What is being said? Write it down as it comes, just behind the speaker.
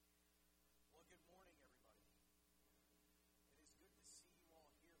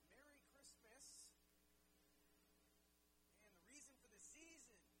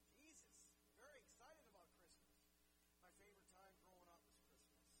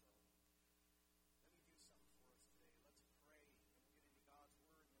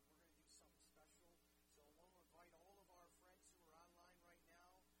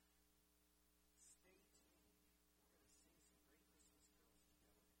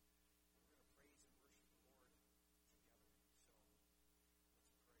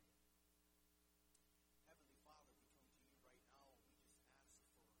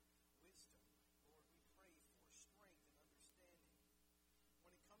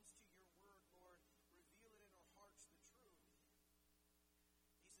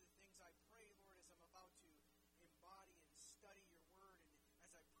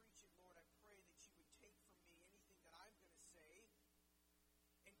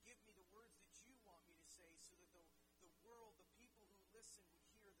say, so that the world, the people who listen would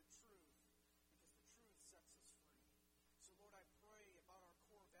hear the truth, because the truth sets us free. So Lord, I pray about our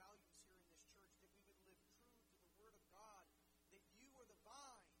core values here in this church, that we would live true to the Word of God, that you are the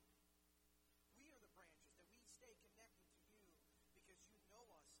vine, we are the branches, that we stay connected to you because you know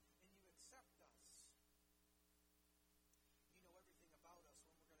us and you accept us. You know everything about us, when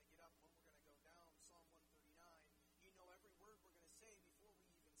we're going to get up, when we're going to go down. Psalm 139, you know every word we're going to say before we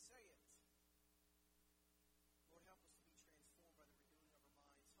even say it. Lord, help us to be transformed by the renewing of our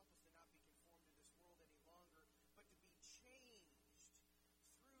minds. Help us to not be conformed to this world any longer, but to be changed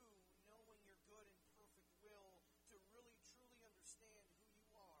through knowing your good and perfect will, to really truly understand who you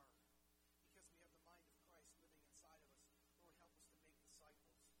are, because we have the mind of Christ living inside of us. Lord, help us to make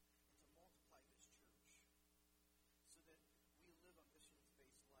disciples and to multiply this church so that we live a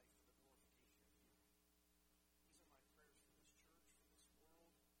missions-based life for the glorification of you. These are my prayers for this church, for this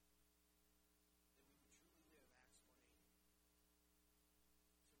world, that we would truly live Acts 1:8, so we can love you well, love each other well.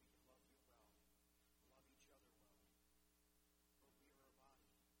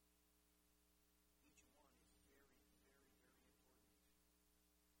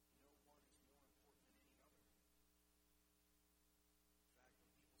 Lord, we are a body. Each one is very,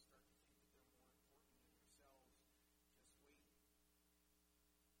 very, very important. No one is more important than any other. In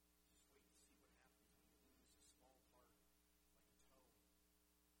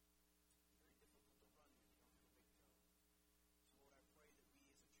fact, when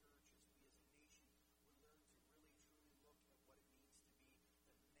people start to think that they're more important than yourselves, just wait. Just wait to see what happens when you lose a small part,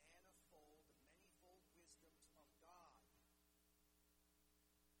 like a toe. It's very difficult to run when you don't have a big toe. So Lord, I pray that we as a church, as we as a nation, would learn to really truly look at what it means to be the manifold, the manifold wisdoms of God. We pray for this world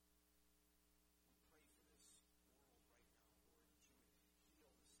right now, Lord, that you would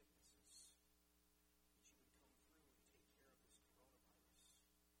heal the sicknesses, that you would come through and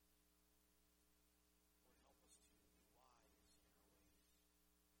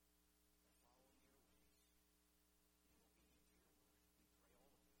take care of this coronavirus. Lord, help us to be wise in our ways, by following your ways, being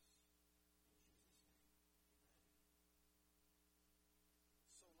obedient to your word. We pray all of this in Jesus' name. Amen.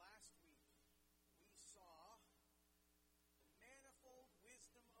 So last week, we saw the manifold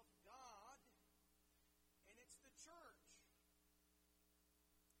wisdom of God, and it's the church.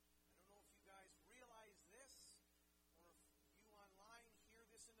 I don't know if you guys realize this, or if you online hear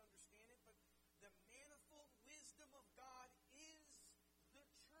this and understand it, but the manifold wisdom of God is the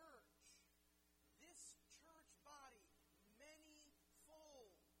church. This church body, many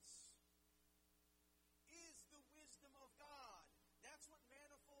folds, is the wisdom of God. That's what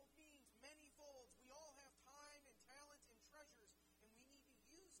manifold means, many folds. We all have time and talents and treasures, and we need to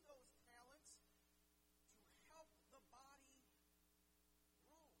use those talents to help the body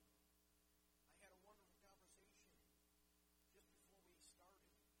grow. I had a wonderful conversation just before we started,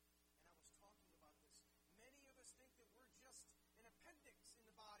 and I was talking about this. Many of us think that we're just an appendix in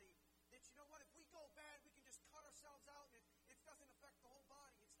the body, that, you know what, if we go bad, we can just cut ourselves out and it doesn't affect the whole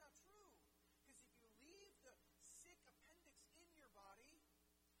body. It's not true. Because if you leave the sick appendix in your body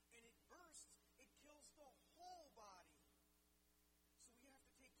and it bursts, it kills the whole body. So we have to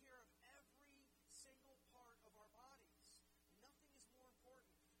take care of every single part of our bodies. Nothing is more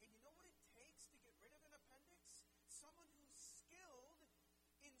important. And you know what it takes to get rid of an appendix? Someone who's skilled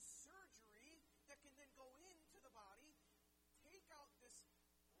in surgery that can then go into the body, take out this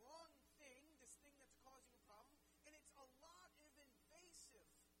wrong thing, this thing that's causing a problem, and it's a lot of invasive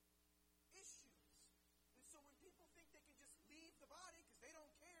issues. And so when people think they can just leave the body because they don't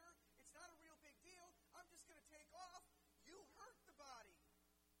care, it's not a real big deal, I'm just going to take off, you hurt the body.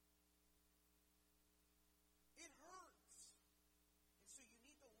 It hurts. And so you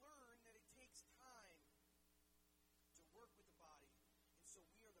need to learn that it takes time to work with the body. And so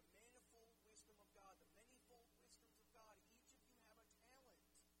we are the manifold wisdom of God, the manifold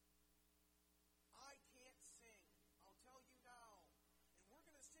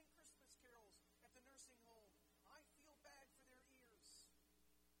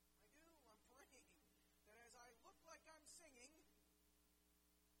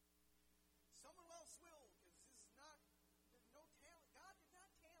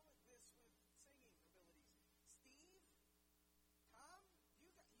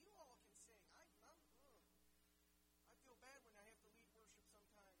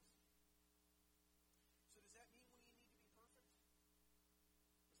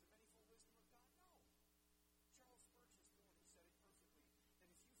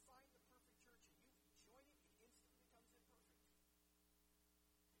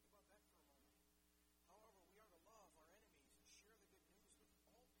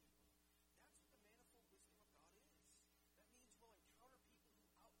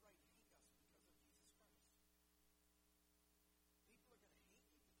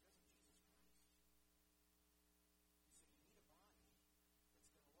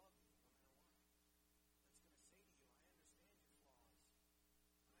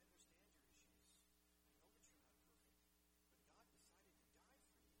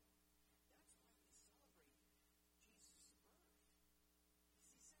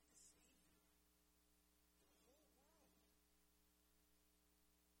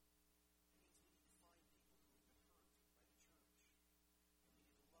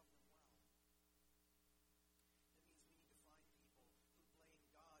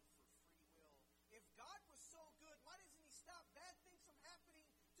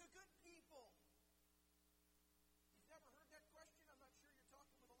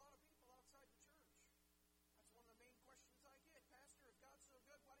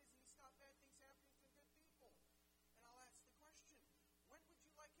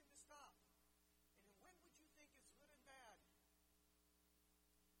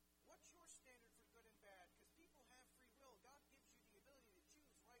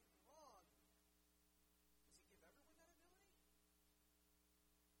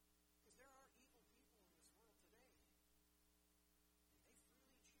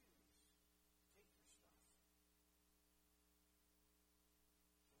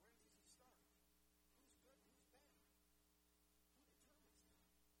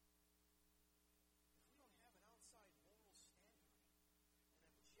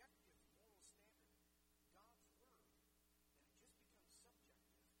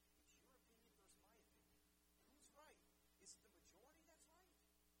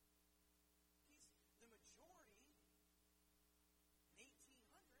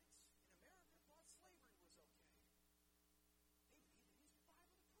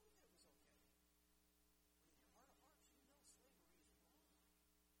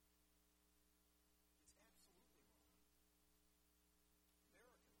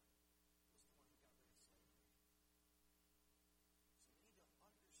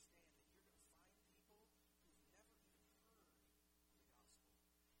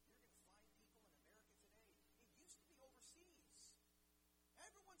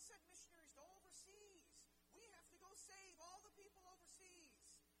send missionaries to overseas. We have to go save all the people overseas.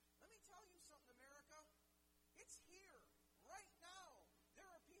 Let me tell you something, America. It's here, right now. There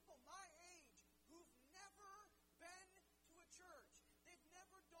are people my age who've never been to a church. They've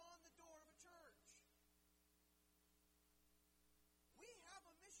never dawned the door of a church. We have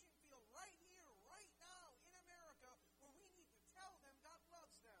a mission field right here, right now in America where we need to tell them God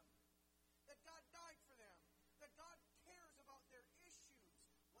loves them, that God died for them, that God cares about their issues,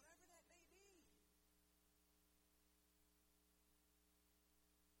 whatever that may be.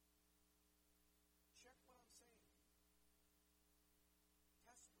 Check what I'm saying.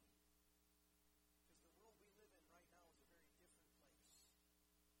 Test me. Because the world we live in right now is a very different place.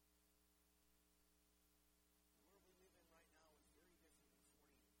 The world we live in right now is very different than 40, 50, 60 years ago. The world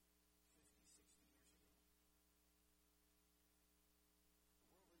we live in right now is a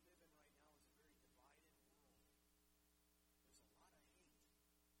very divided world.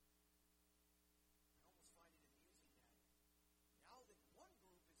 There's a lot of hate. I almost find it amusing that now that one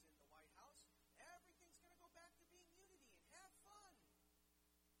group is in the White House, everything's going to go back to being unity and have fun.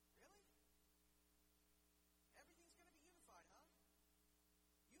 Really? Everything's going to be unified, huh?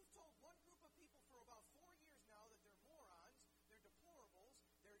 You've told one group of people for about 4 years now that they're morons, they're deplorables,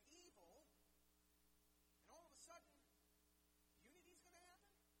 they're evil, and all of a sudden, unity's going to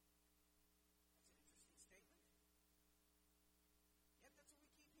happen? That's an interesting statement. Yet that's what we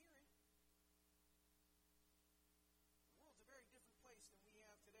keep hearing. The world's a very different place than we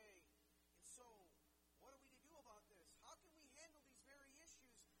have today. And so, what are we to do about this? How can we handle these very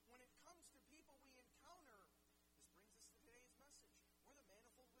issues when it comes to people we encounter? This brings us to today's message. We're the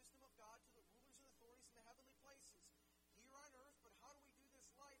manifold wisdom of God to the rulers and authorities in the heavenly places here on earth, but how do we do this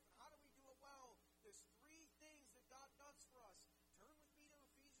life and how do we do it well? There's 3 things that God does for us. Turn with me to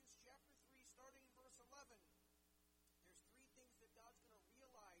Ephesians chapter 3, starting in verse 11. There's 3 things that God's going to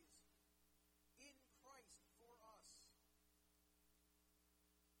realize in Christ for us.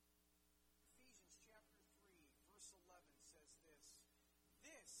 Ephesians chapter 3, verse 11 says this.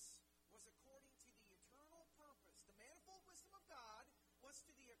 This was according to the eternal purpose. The manifold wisdom of God was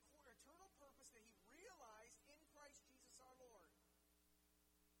to the eternal purpose that he realized in Christ Jesus our Lord,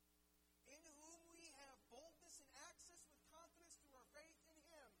 in whom we have boldness and access with confidence through our faith in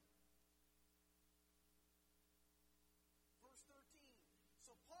him. Verse 13.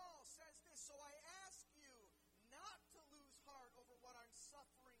 So Paul says this, so I ask you not to lose heart over what I'm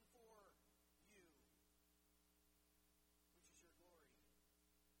suffering for you, which is your glory.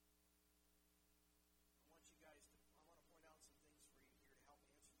 I want to point out some things for you here to help answer the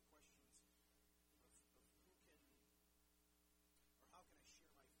questions of who can, or how can I share my faith with others I come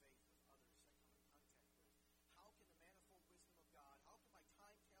in contact with? How can the manifold wisdom of God, how can my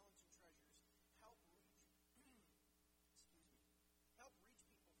time, talents, and treasures help reach, help reach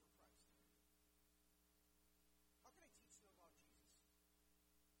people for Christ? How can I teach them about Jesus?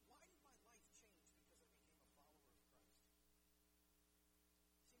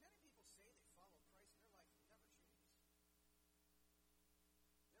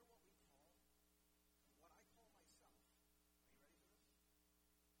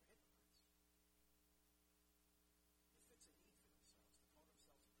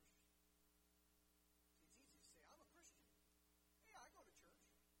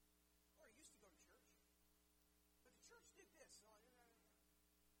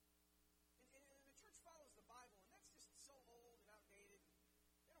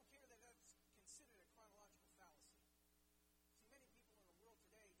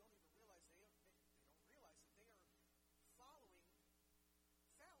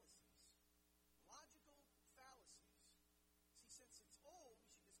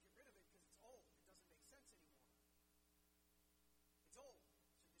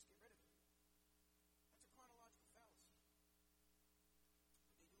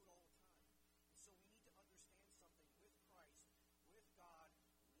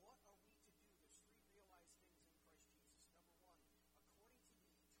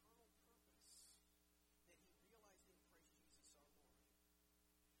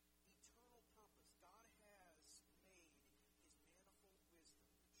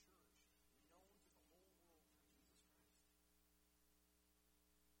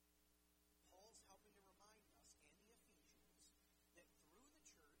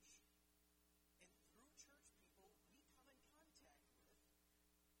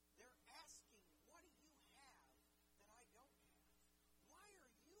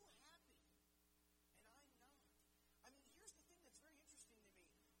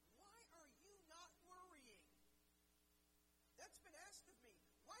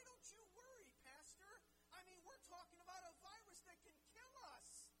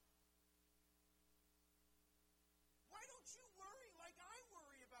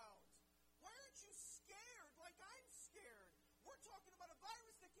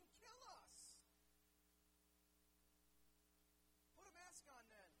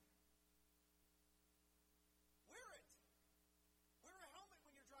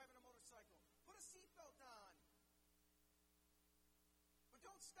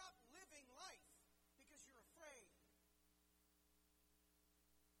 don't stop living life because you're afraid.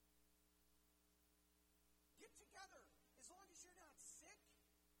 Get together. As long as you're not sick,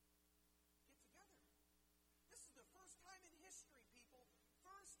 get together. This is the first time in history, people.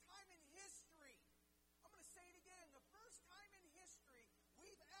 First time in history. I'm going to say it again. The first time in history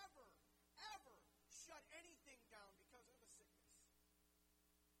we've ever shut anything down because of a sickness.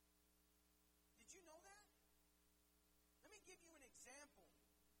 Did you know that? Let me give you an example.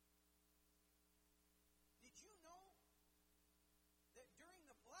 Did you know that during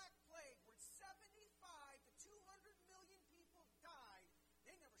the Black Plague, where 75 to 200 million people died,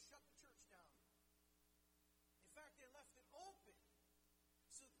 they never shut the church down. In fact, they left it open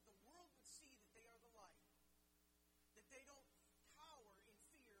so that the world would see that they are the light, that they don't cower in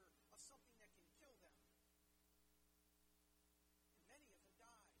fear of something that can kill them. And many of them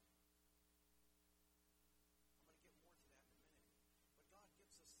died. I'm going to get more to that in a minute. But God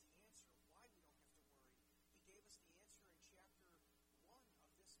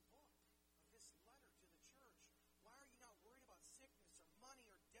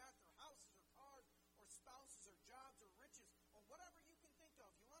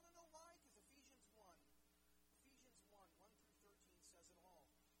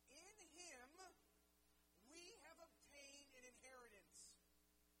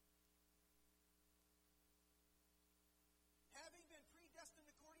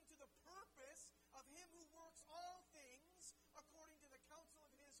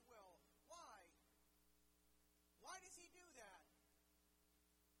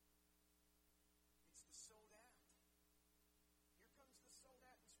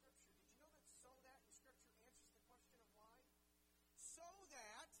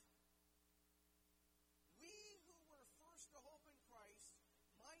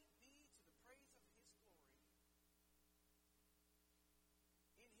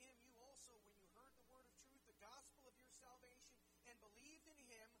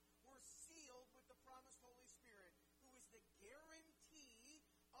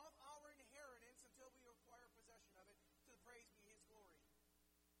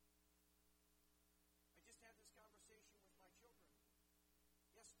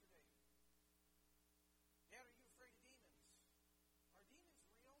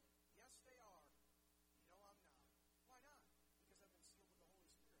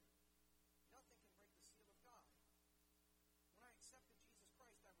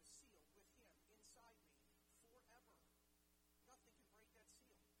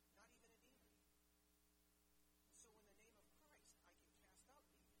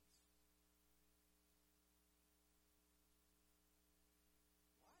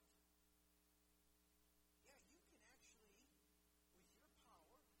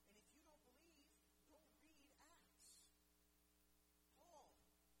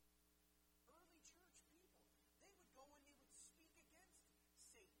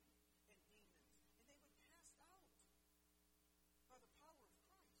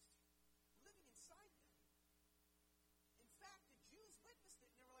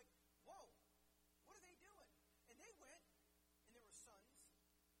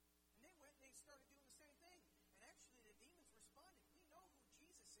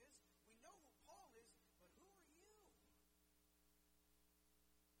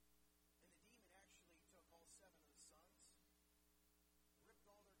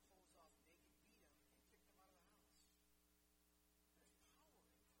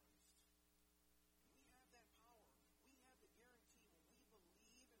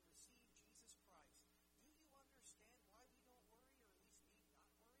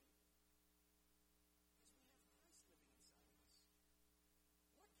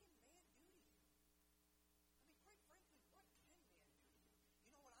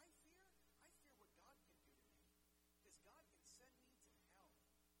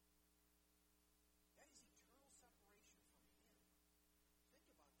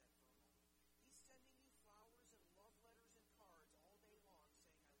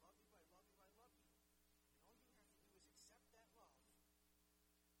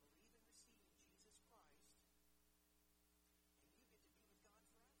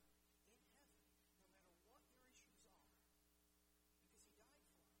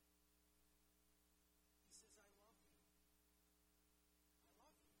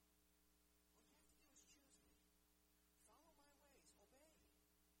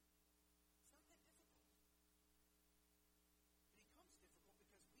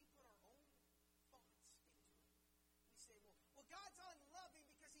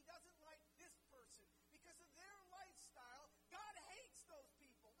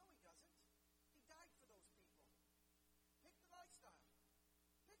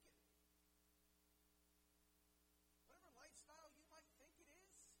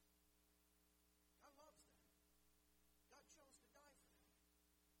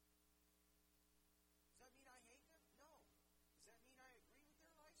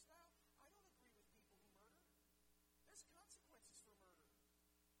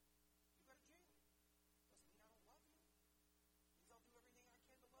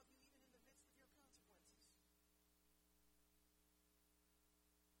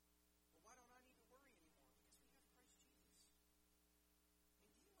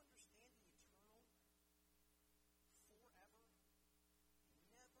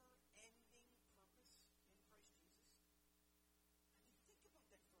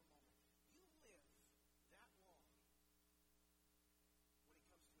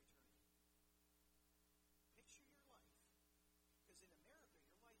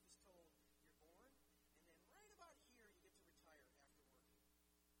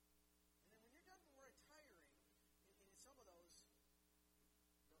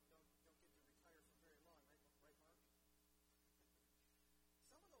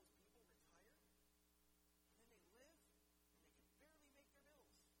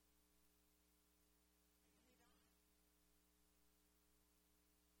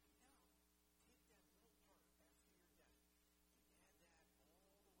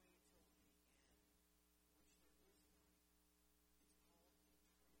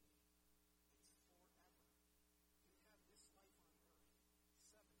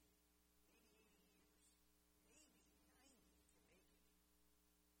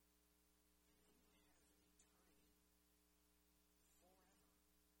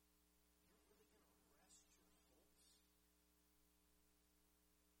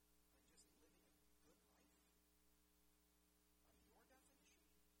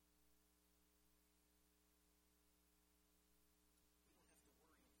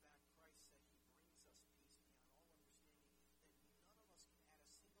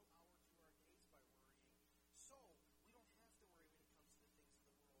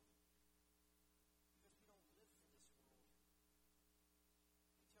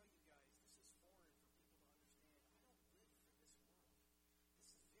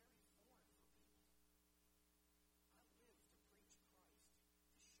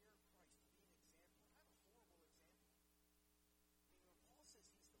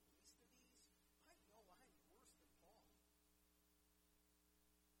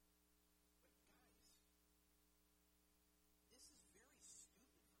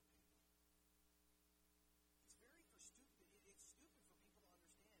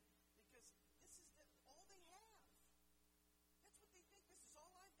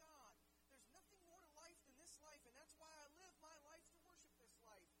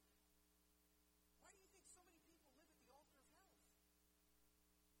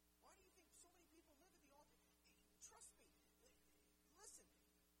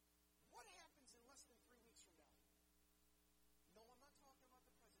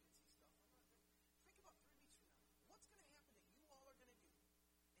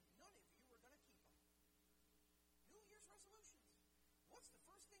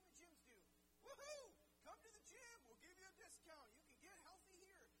town. You can get healthy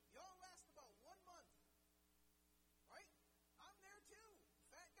here. Y'all last about 1 month. Right? I'm there too.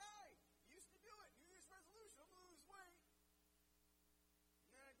 Fat guy. Used to do it. New Year's resolution. I'm going to lose weight.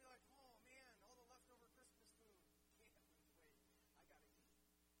 And then I'd be like, oh man, all the leftover Christmas food. Can't lose weight. I got to eat.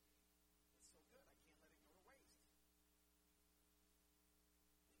 It's so good. I can't let it go to waste. They die at the altar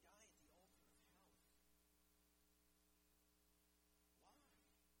of health. Why?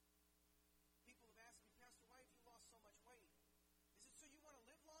 People have asked me, Pastor, why have you lost so much weight? Is it so you want to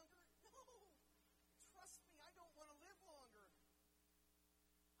live longer? No. Trust me, I don't want to live longer.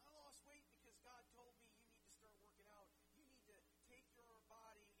 I lost weight because God told me you need to start working out. You need to take your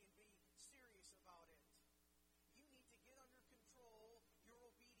body and be serious about it. You need to get under control your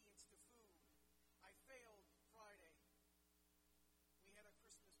obedience to food. I failed Friday. We had a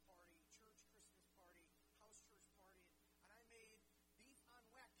Christmas party, church Christmas party, house church party, and I made beef on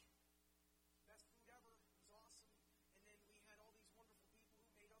weck. Best food ever. It was awesome. And then we had all these wonderful people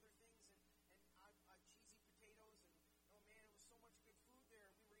who made other things, and cheesy potatoes, and oh man, it was so much good food there.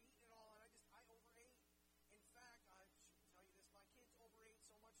 We were eating it all, and I overate. In fact, I shouldn't tell you this, my kids overate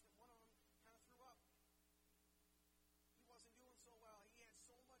so much that one of them kind of threw up. He wasn't doing so well. He had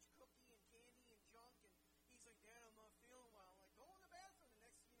so much cookie and candy and junk, and he's like, Dad, I'm not feeling well. I'm like, go in the bathroom. The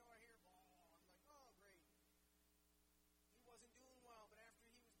next thing you know, I hear, oh, I'm like, oh, great. He wasn't doing well, but after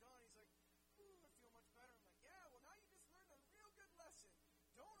he was done, he's like, ooh, I feel much better. I'm like, yeah, well, now you just learned a real good lesson.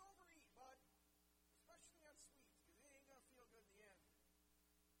 Don't overeat, bud. Especially on sweets, because it ain't going to feel good in the end.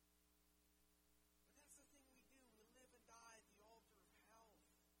 But that's the thing we do. We live and die at the altar of health.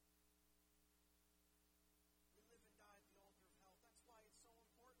 We live and die at the altar of health. That's why it's so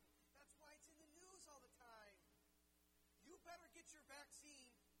important. That's why it's in the news all the time. You better get your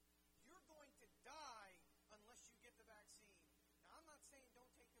vaccine. You're going to die unless you get the vaccine. Now, I'm not saying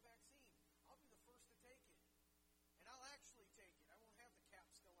don't take the vaccine. I'll be the first to take it. And I'll actually take it. I won't have the cap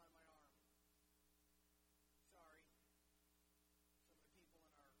still on my arm. Sorry. Some of the people in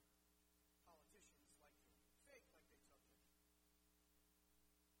our politicians like to fake like they took it.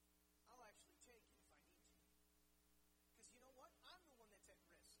 I'll actually take it if I need to. Because you know what? I'm the one that's at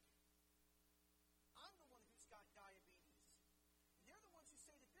risk. I'm the one who's got diabetes. And they're the ones who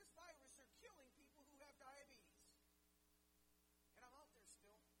say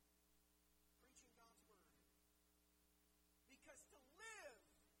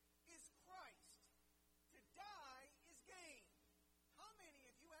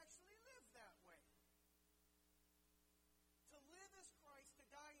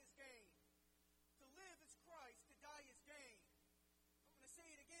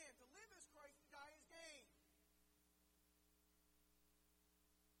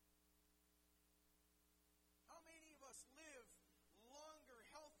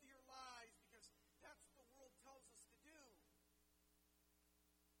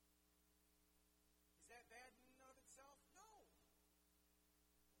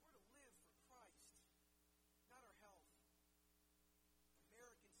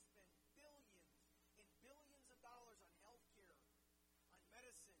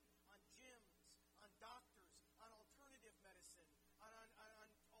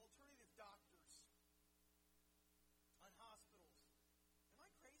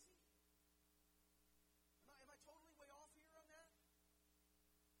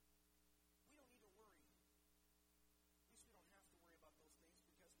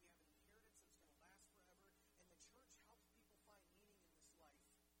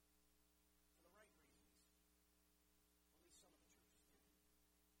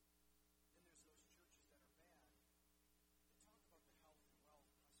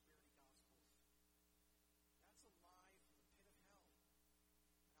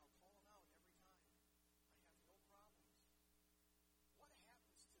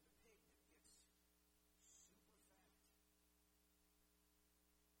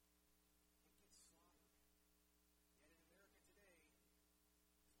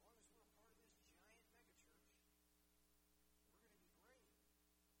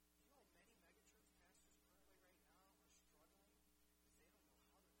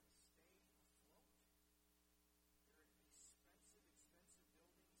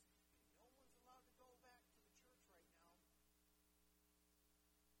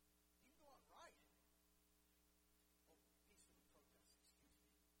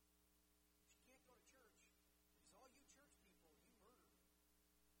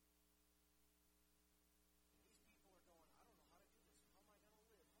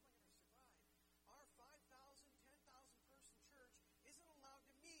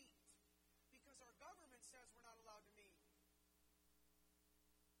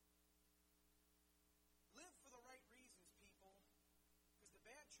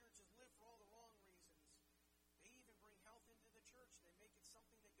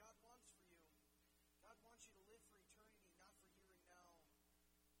something that God wants for you. God wants you to live for eternity, not for here and now.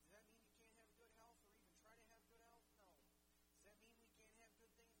 Does that mean you can't have good health or even try to have good health? No. Does that mean we can't have good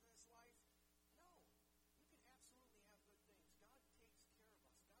things in this life? No. You can absolutely have good things. God takes care of us.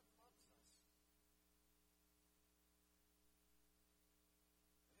 God loves us.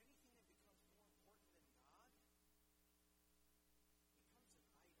 But anything that becomes more important than God becomes an idol in your life. If health is more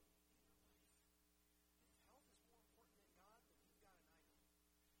important than God, then you've got an idol.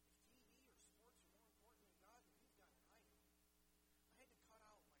 If TV or sports are more important than God, then you've got an idol. I had to cut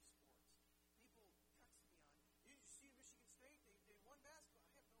out my sports. People text me on, did you see Michigan State? They won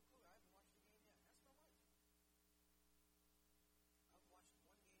basketball. I have no clue. I haven't watched the game yet.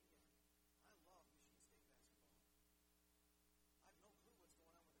 Ask my wife. I've watched one game yet. I love Michigan State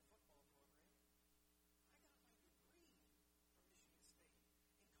basketball. I have no clue what's going on with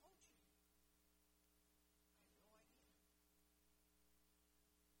their football program. I got my degree from Michigan State in coaching. I have no idea. No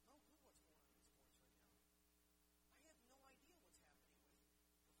clue what's going on in sports right now. I have no idea what's happening with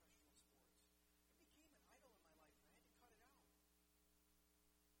professional sports. It became an idol in my life, and I had to cut it out.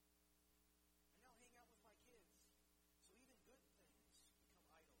 I now hang out with my kids, so even good things become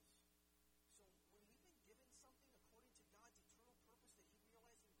idols. So when we've been given something according to God's eternal purpose that He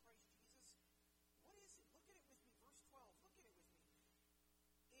realized in Christ Jesus, what is it? Look at it with me, verse 12. Look at it with me.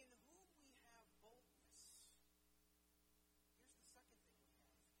 In whom we have boldness. Here's the second thing we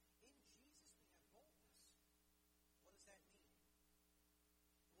have. In Jesus we have boldness. What does that mean? Well,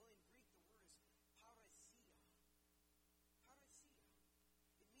 in Greek the word is parousia. Parousia.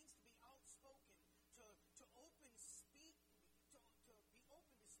 It means to be outspoken, to open speak, to be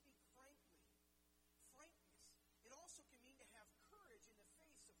open to speak frankly. Frankness. It also can mean to have courage in the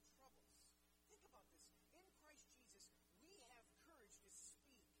face of troubles. Think about this. In Christ Jesus, we have courage to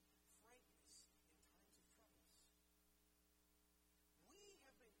speak frankness in times of troubles. We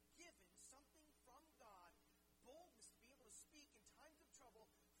have been given something from God, boldness to be able to speak in times of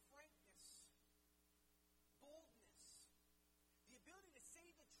trouble, frankness, boldness, the ability to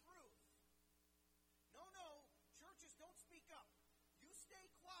say the truth. No, churches don't speak up. You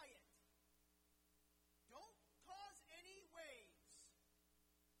stay quiet. Don't cause any waves.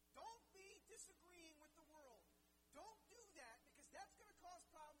 Don't be disagreeing with the world. Don't do that because that's going to cause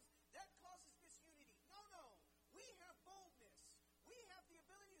problems. That causes disunity. No. We have boldness. We have the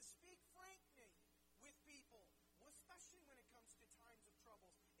ability to speak frankly with people, especially when it comes to times of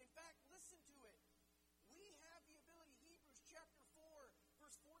troubles. In fact, listen to it. We have the ability, Hebrews chapter 4,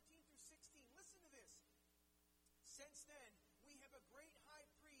 verse 14 through 16. Listen to this. Since then, we have a great high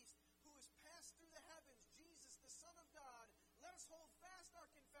priest who has passed through the heavens, Jesus, the Son of God. Let us hold fast our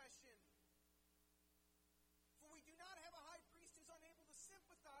confession. For we do not have a high priest who's unable to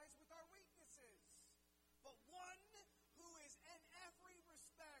sympathize with our weaknesses, but one who is in every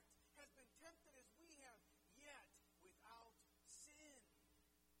respect has been tempted as we have, yet without sin.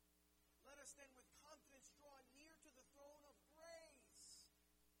 Let us then with confidence draw near to the throne of grace,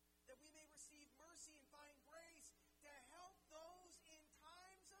 that we may receive mercy and find grace to help those in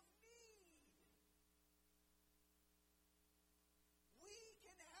times of need. We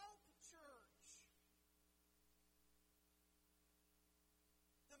can help, church.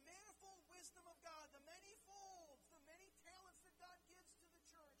 The manifold wisdom of God, the many folds, the many talents that God gives to the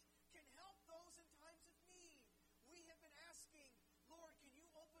church can help those in times of need. We have been asking, Lord, can you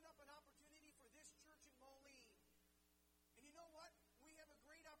open up an opportunity for this church in Moline? And you know what? We have a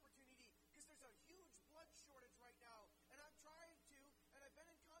great opportunity because there's a huge blood shortage right now. And I'm trying to, and I've been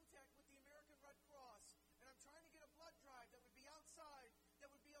in contact with the American Red Cross, and I'm trying to get a blood drive that would be outside, that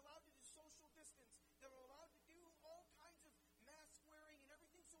would be allowed to do social distance, that would allow to do all kinds of mask wearing and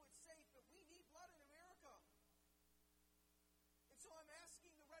everything so it's safe. But we need blood in America. And so I'm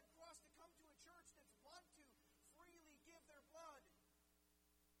asking the Red Cross to come to a church that want to freely give their blood.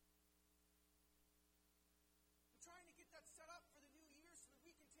 I'm trying to get that set up for the new year so that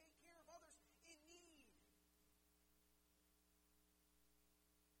we can take care of others in need.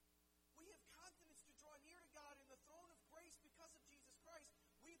 We have confidence to draw near to God in the throne of grace because of Jesus Christ.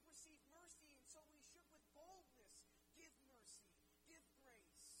 We've received mercy, and so we should with boldness give mercy, give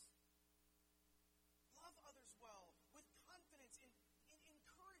grace. Love others well, with confidence, in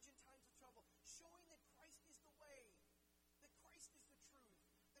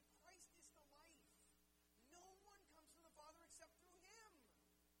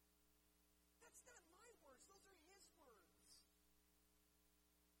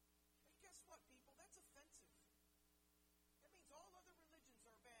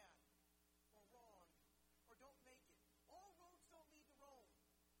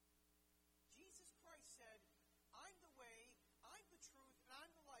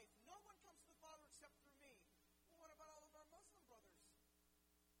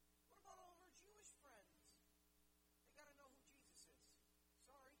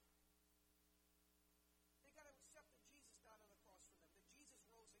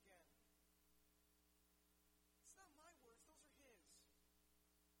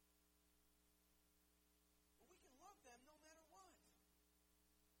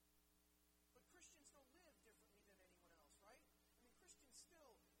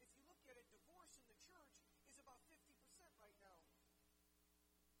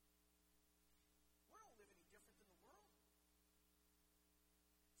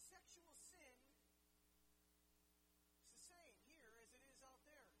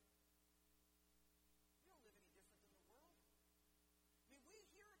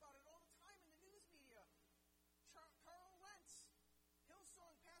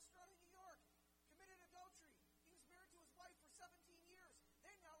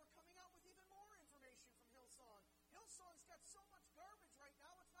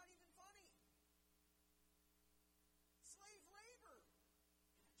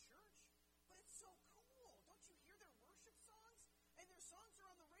songs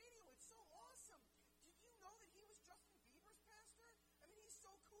are on the radio. It's so awesome. Did you know that he was Justin Bieber's pastor? I mean, he's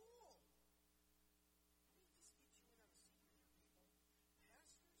so cool.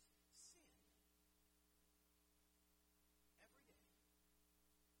 Let me just get you in on a secret here, people. Pastors sin every day.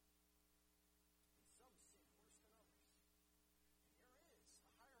 And some sin worse than others. And there is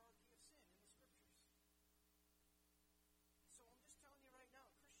a hierarchy of sin in the scriptures. So I'm just telling you right now,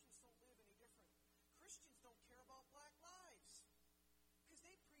 Christians don't live any different. Christians don't care about black lives because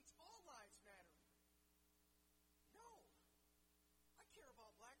they preach all lives matter. No. I care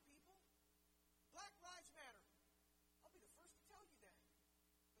about black people. Black lives matter. I'll be the first to tell you that.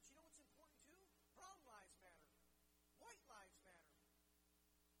 But you know what's important too? Brown lives matter. White lives matter.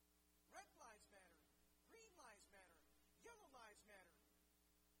 Red lives matter. Green lives matter. Yellow lives matter.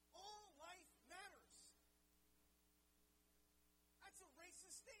 All life matters. That's a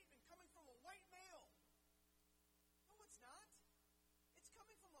racist statement coming from a white male. No, it's not. It's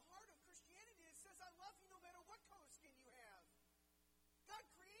coming from the heart of Christianity that says, I love you no matter what color skin you have. God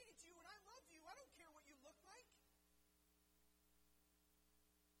created you and I love you. I don't care what you look like.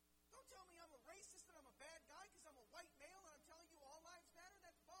 Don't tell me I'm a racist and I'm a bad guy because I'm a white male and I'm telling you all lives matter.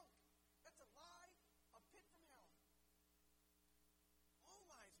 That's bunk. That's a lie, a pit from hell. All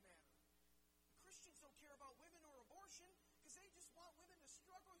lives matter. Christians don't care about women or abortion because they just want women to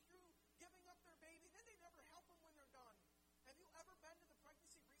struggle through giving up their baby. Then they never help them when they're done. Have you ever been to the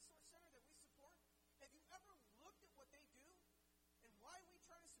Pregnancy Resource Center that we support? Have you ever looked at what they do and why we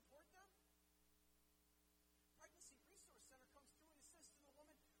try to support them? Pregnancy Resource Center comes through and it says to the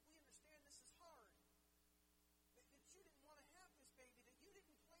woman, we understand this is hard. That you didn't want to have this baby, that you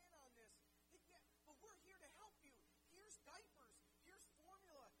didn't plan on this. But we're here to help you. Here's diapers. Here's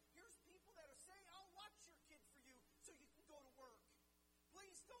formula. Here's people that will say, I'll watch your kid for you so you can go to work.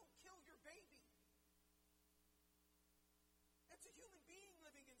 Please don't kill your baby. That's a human being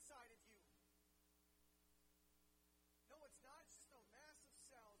living inside of you. No, it's not. It's just a massive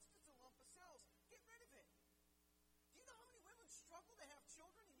cell. It's just a lump of cells. Get rid of it. Do you know how many women struggle to have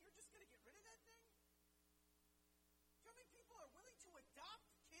children and you're just going to get rid of that thing? Do you know how many people are willing to adopt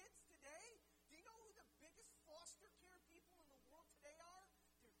kids today? Do you know who the biggest foster care people in the world today are?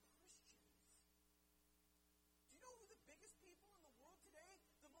 They're Christians. Do you know who the biggest people in the world today,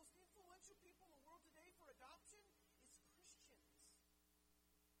 the most influential people in the world today for adoption? Is Christians.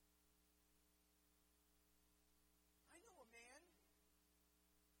 I know a man,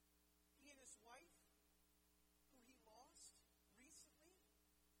 he and his wife, who he lost recently,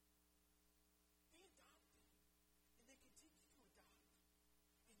 they adopted. And they continue to adopt.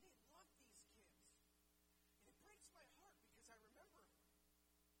 And they love these kids. And it breaks my heart because I remember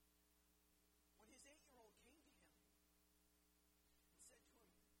when his 8-year-old came to him and said to him,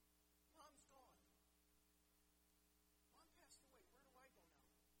 Mom's gone. Mom passed away. Where do I go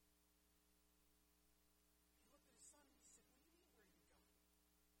now? He looked at his son and he said, what do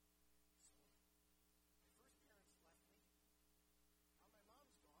you mean, where do you go? He said, well, my first parents left me. Now my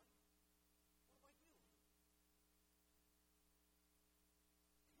mom's gone. What do I do?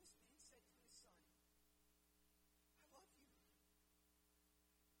 And this man said to his son, I love you.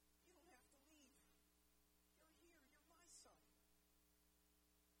 You don't have to leave. You're here. You're my son.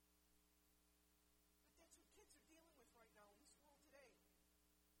 But that's what kids are dealing with right now in this world today.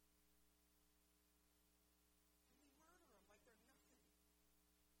 And we murder them like they're nothing.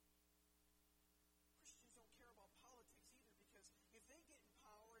 Christians don't care about politics either because if they get in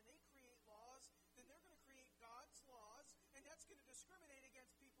power and they create laws, then they're going to create God's laws, and that's going to discriminate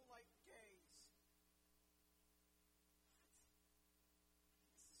against people like gays. This is all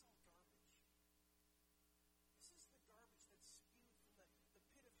garbage. This is the garbage that's spewed from the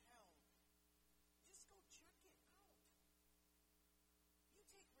pit of hell. Just go check it out. You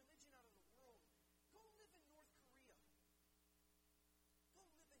take religion out of the world. Go live in North Korea. Go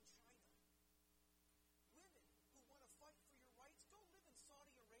live in China. Women who want to fight for your rights, go live in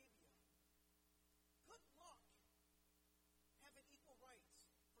Saudi Arabia. Good luck having equal rights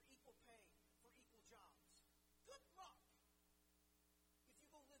for equal pay, for equal jobs. Good luck if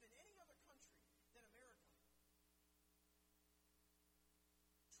you go live in any other country than America.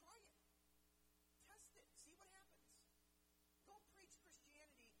 Try it. Test it. See what happens. Go preach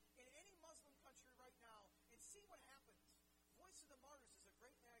Christianity in any Muslim country right now and see what happens. Voice of the Martyrs is a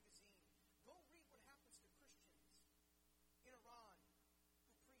great magazine. Go read what happens to Christians in Iran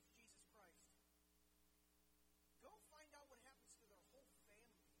who preach Jesus Christ. Go find out what happens to their whole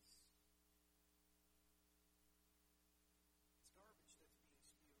families. It's garbage that's being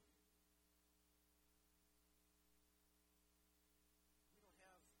spewed.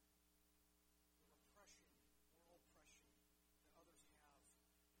 We don't have the repression or oppression that others have.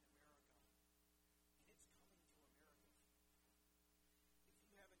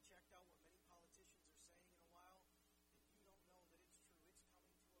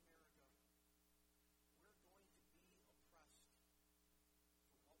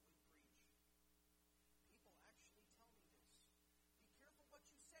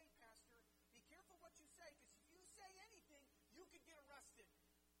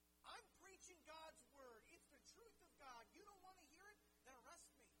 God's word. It's the truth of God. You don't want to hear it? Then arrest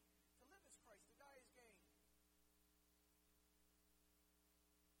me. To live is Christ, to die is gain.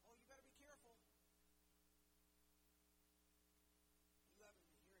 Oh, you better be careful. You haven't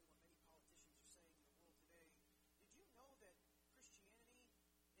been hearing what many politicians are saying in the world today. Did you know that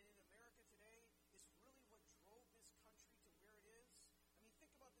Christianity in America today is really what drove this country to where it is? I mean,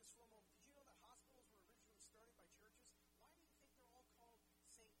 think about this for a moment. Did you know that hospitals were originally started by churches? Why do you think they're all called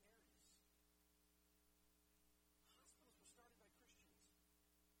St. Mary's?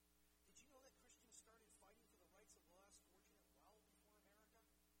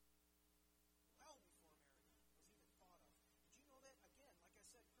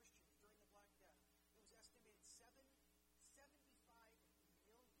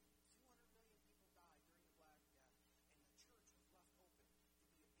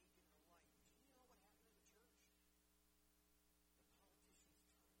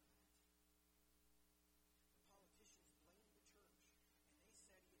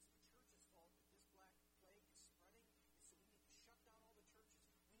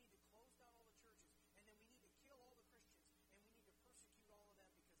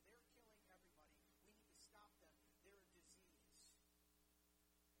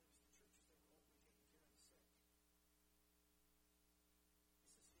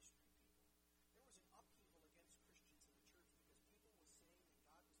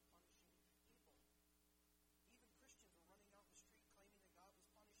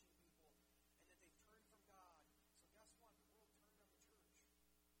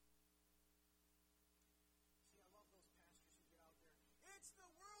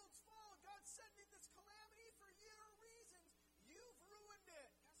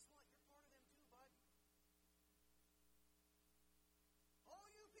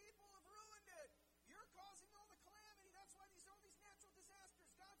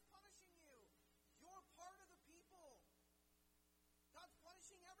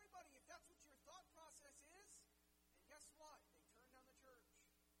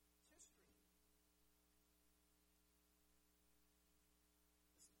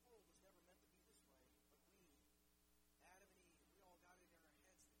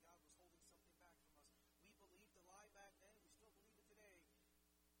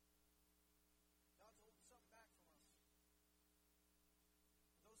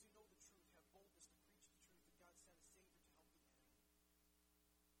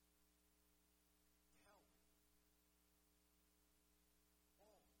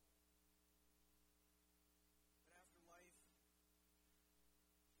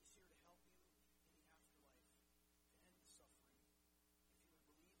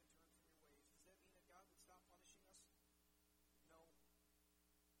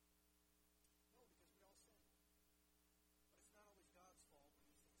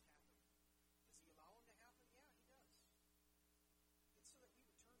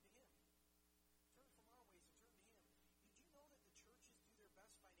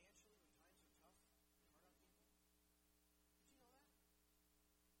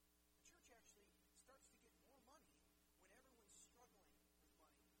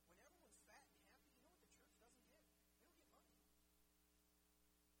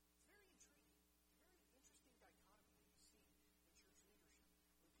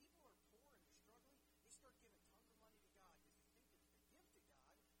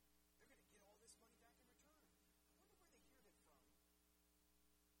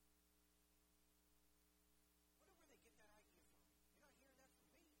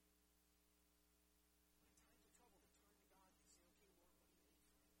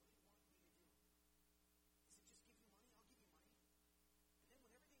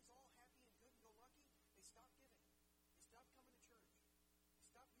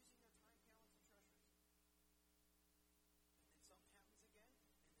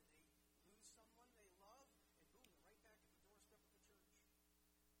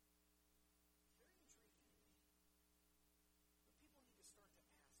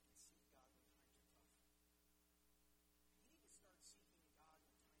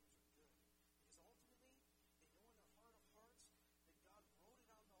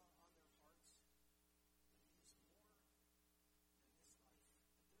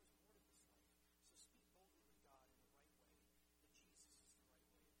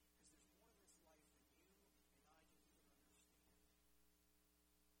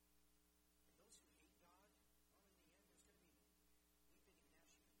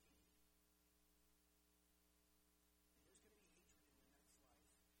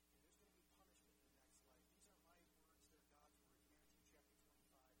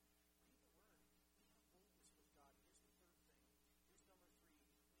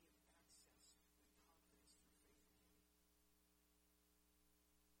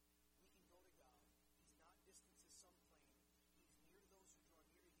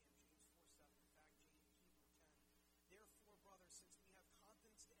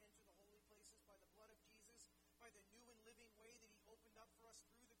 us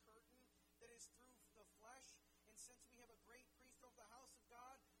through the curtain that is through the flesh. And since we have a great priest over the house of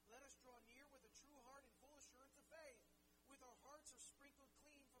God, let us draw near with a true heart and full assurance of faith. With our hearts are sprinkled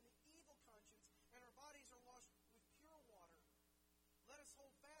clean from the evil conscience, and our bodies are washed with pure water. Let us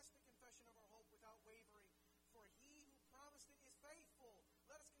hold fast the confession of our hope without wavering, for he who promised it is faithful.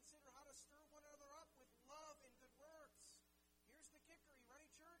 Let us consider how to stir one another up with love and good works. Here's the kicker. You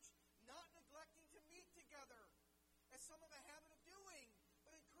ready, church? Not neglecting to meet together, as some have a habit of doing,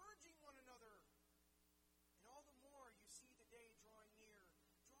 but encouraging one another. And all the more you see the day drawing near.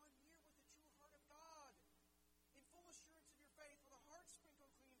 Draw near with the true heart of God, in full assurance of your faith, with a heart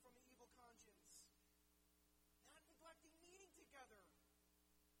sprinkled clean from an evil conscience. Not neglecting meeting together.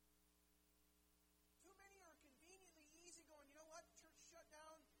 Too many are conveniently easy going, you know what? Church shut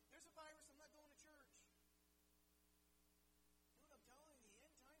down. There's a virus. I'm not going to church. You know what I'm telling you? The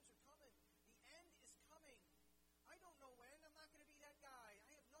end times are coming. The end is coming. I don't know when. I'm not going to be that guy.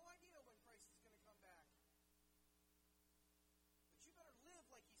 I have no idea when Christ is going to come back. But you better live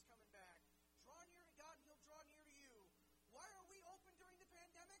like he's coming back. Draw near to God and he'll draw near to you. Why are we open during the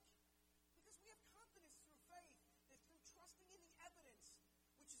pandemic? Because we have confidence through faith that through trusting in the evidence,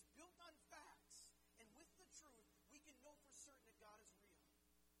 which is built on facts, and with the truth, we can know for certain that God is real.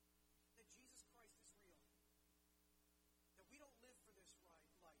 That Jesus Christ is real. That we don't live for this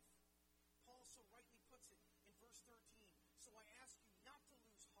life. Paul so rightly puts it in verse 13. So I ask you not to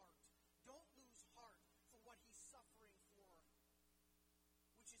lose heart. Don't lose heart for what he's suffering for,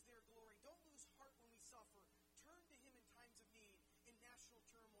 which is their glory. Don't lose heart when we suffer. Turn to him in times of need, in national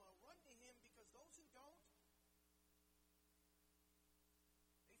turmoil. Run to him, because those who don't,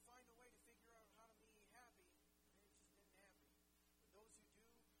 they find a way to figure out how to be happy, and it's just been happy. But those who do,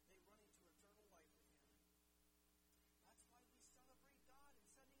 they run into eternal life with him. That's why we celebrate God in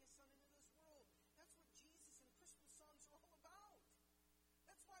sending his son into this world. That's what Jesus and Christmas songs are all about.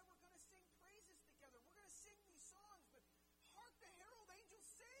 That's why we're going to sing praises together. We're going to sing these songs, but hark the herald angels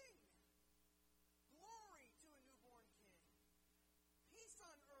sing. Glory to a newborn king. Peace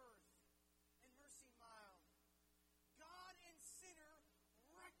on earth and mercy mild. God and sinner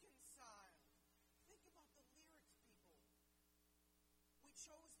reconciled. Think about the lyrics, people. We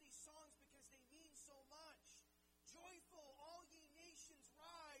chose these songs because they mean so much. Joyful, all ye nations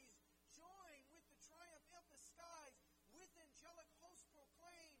rise. Join with the triumph of the skies. With angelic hosts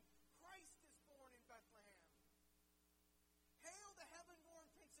proclaim, Christ is born in Bethlehem. Hail the heaven-born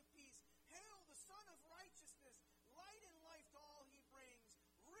Prince of Peace. Hail the Son of Righteousness. Light and life to all he brings.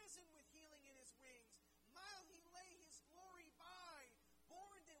 Risen with healing in his wings. Mile he lay his glory by.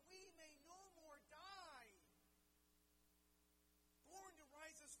 Born that we may no more die. Born to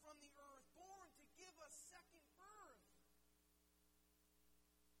rise us from the earth. Born to give us second birth.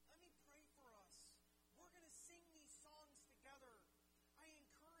 Let me pray for us. We're going to sing these songs together. I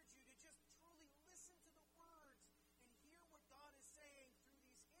encourage you to just truly listen to the words and hear what God is saying through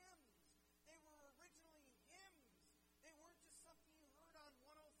these hymns. They were originally hymns. They weren't just something you heard on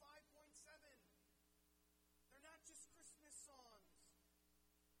 105.7. They're not just Christmas songs.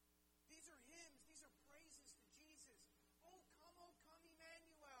 These are hymns. These are praises to Jesus. Oh, come,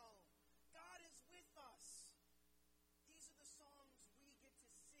 Emmanuel. God is with us. These are the songs we get to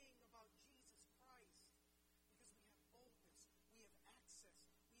sing about Jesus Christ, because we have boldness, we have access,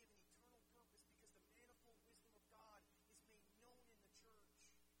 we have an eternal purpose, because the manifold wisdom of God is made known in the church.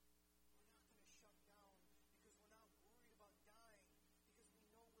 We're not going to shut down because we're not worried about dying, because we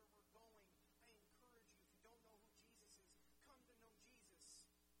know where we're going. I encourage you, if you don't know who Jesus is, come to know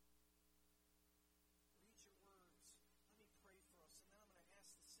Jesus. Read your words. Let me pray for us, and then I'm going to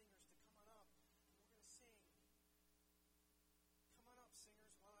ask the singers to come on up, and we're going to sing. Come on up,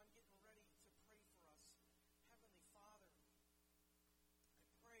 singers, while I'm getting ready to pray for us. Heavenly Father, I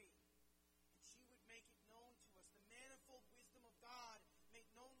pray that you would make it known to us, the manifold wisdom of God, make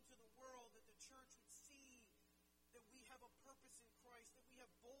known to the world, that the church would see that we have a purpose in Christ, that we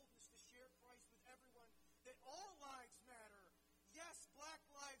have boldness to share Christ with everyone, that all lives matter. Yes, black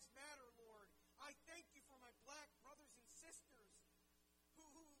lives matter, Lord. I thank you for my black brothers and sisters who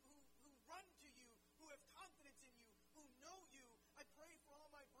run to you, who have confidence in you, who know you. I pray for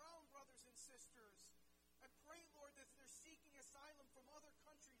all my brown brothers and sisters. I pray, Lord, that they're seeking asylum from other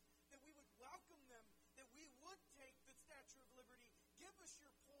countries, that we would welcome them, that we would take the Statue of Liberty. Give us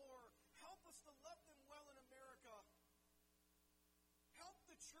your poor. Help us to love them well in America. Help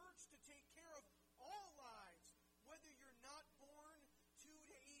the church to take care of all lives.